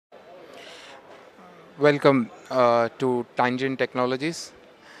Welcome to Tangent Technologies.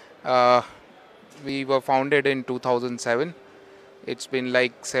 Uh, we were founded in 2007. It's been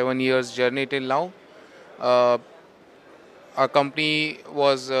like 7 years journey till now. Uh, our company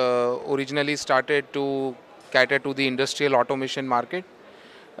was originally started to cater to the industrial automation market.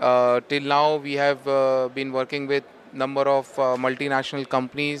 Till now, we have been working with number of multinational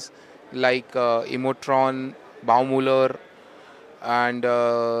companies like Emotron, Baumuller,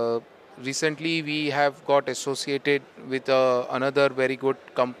 and recently we have got associated with another very good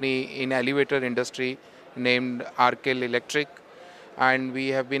company in elevator industry named ARKEL Electric, and we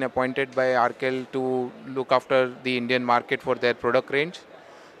have been appointed by ARKEL to look after the Indian market for their product range.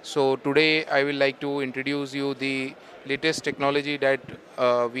 So today I will like to introduce you the latest technology that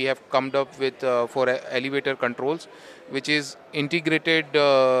we have come up with for elevator controls, which is integrated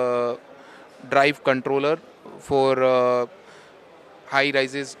drive controller for high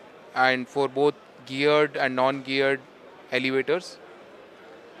rises and for both geared and non-geared elevators.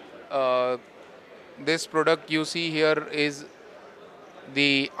 Uh, this product you see here is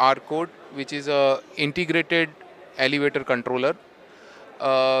the R code, which is a integrated elevator controller.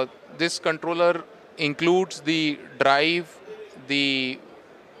 This controller includes the drive, the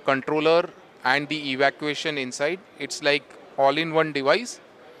controller, and the evacuation inside. It's like all-in-one device.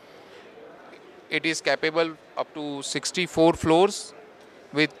 It is capable up to 64 floors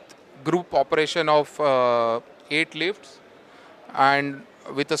with group operation of 8 lifts and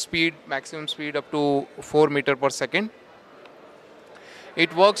with a speed, maximum speed up to 4 meter per second.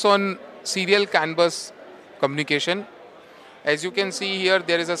 It works on serial CAN bus communication. As you can see here,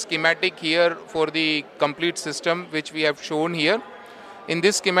 there is a schematic here for the complete system which we have shown here. In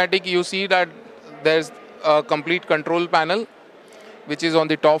this schematic, you see that there's a complete control panel which is on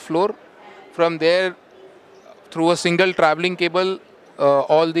the top floor. From there, through a single traveling cable,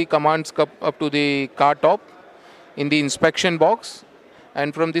 all the commands come up to the car top in the inspection box.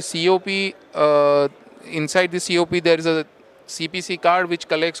 And from the COP, inside the COP, there is a CPC card which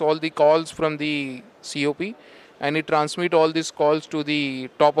collects all the calls from the COP, and it transmits all these calls to the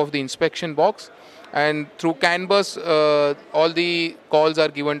top of the inspection box. And through CAN bus, all the calls are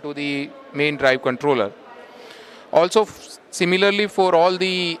given to the main drive controller. Also, similarly for all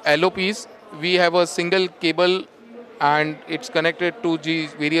the LOPs, we have a single cable and it's connected to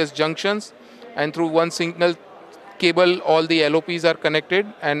these various junctions, and through one single cable all the LOPs are connected,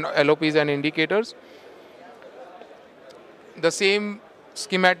 and LOPs and indicators. The same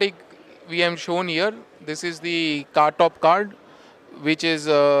schematic we have shown here. This is the car top card which is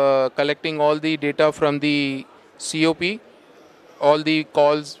collecting all the data from the COP. All the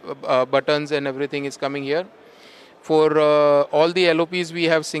calls, buttons and everything is coming here. For all the LOPs, we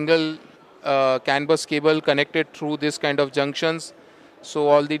have single CAN bus cable connected through this kind of junctions. So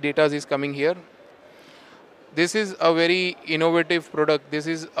all the data is coming here. This is a very innovative product. This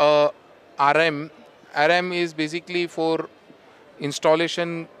is a RM. RM is basically for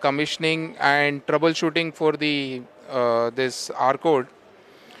installation, commissioning, and troubleshooting for the this R code.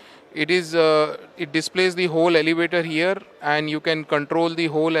 It displays the whole elevator here, and you can control the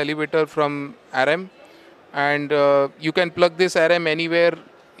whole elevator from RM, and you can plug this RM anywhere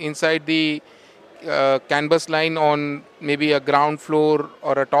inside the canvas line on maybe a ground floor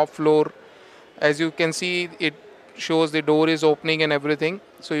or a top floor. As you can see, it shows the door is opening and everything,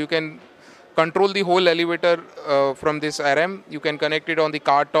 so you can control the whole elevator from this RM. You can connect it on the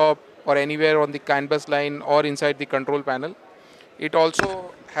car top or anywhere on the canvas line or inside the control panel. It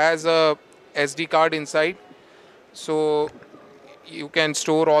also has a SD card inside, so you can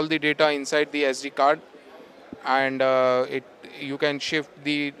store all the data inside the SD card, and you can shift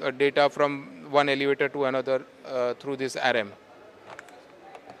the data from one elevator to another through this RM.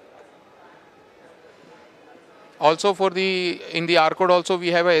 Also in the R code also we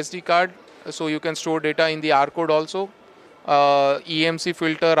have a SD card, so you can store data in the R code also. EMC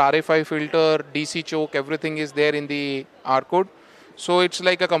filter, RFI filter, DC choke, everything is there in the R code. So it's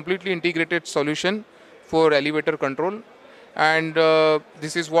like a completely integrated solution for elevator control, and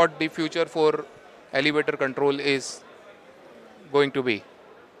this is what the future for elevator control is going to be.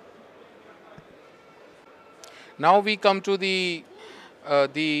 Now we come to the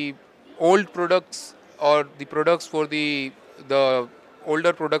old products, or the products for the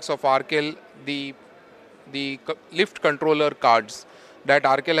older products of ARKEL, the lift controller cards that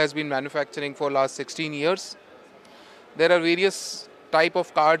ARKEL has been manufacturing for last 16 years. There are various type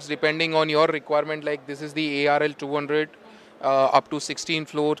of cards depending on your requirement. Like this is the ARL 200 up to 16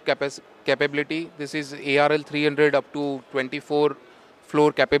 floor capability. This is ARL 300 up to 24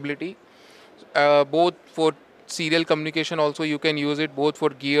 floor capability. Both for serial communication also you can use it, both for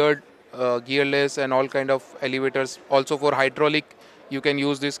geared gearless and all kind of elevators. Also for hydraulic, you can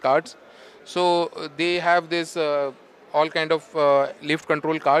use these cards. So they have this all kind of lift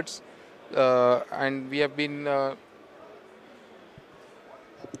control cards, and we have been okay.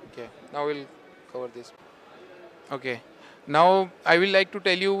 Now we'll cover this. Okay. Now I will like to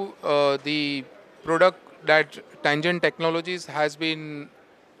tell you the product that Tangent Technologies has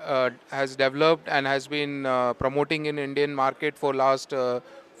developed and has been promoting in Indian market for last 4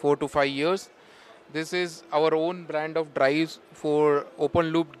 to 5 years. This is our own brand of drives for open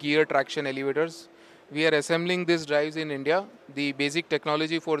loop gear traction elevators. We are assembling these drives in India. The basic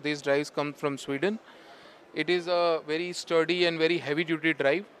technology for these drives comes from Sweden. It is a very sturdy and very heavy duty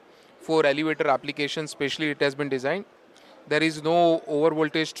drive for elevator applications, especially it has been designed. There is no over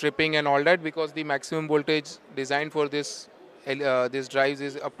voltage tripping and all that because the maximum voltage designed for this drives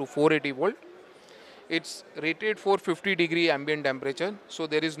is up to 480 volt. It's rated for 50-degree ambient temperature, so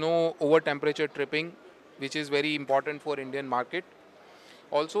there is no over temperature tripping, which is very important for Indian market.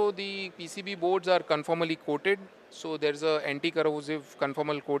 Also, the PCB boards are conformally coated, so there's a anti-corrosive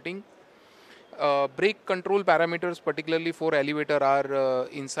conformal coating. Brake control parameters, particularly for elevator, are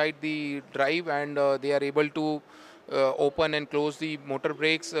inside the drive, and they are able to open and close the motor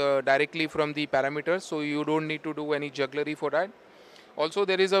brakes directly from the parameters, so you don't need to do any jugglery for that. Also,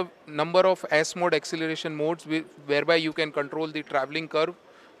 there is a number of S mode acceleration modes whereby you can control the traveling curve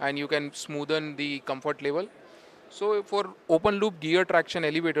and you can smoothen the comfort level. So for open loop gear traction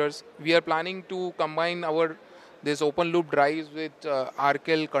elevators, we are planning to combine our this open loop drives with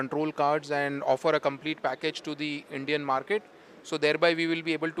ARKEL control cards and offer a complete package to the Indian market. So thereby we will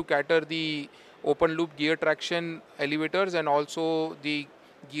be able to cater the open loop gear traction elevators and also the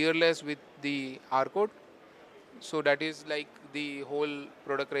gearless with the R code. So that is like the whole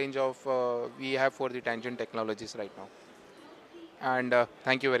product range of we have for the Tangent Technologies right now. And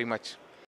thank you very much.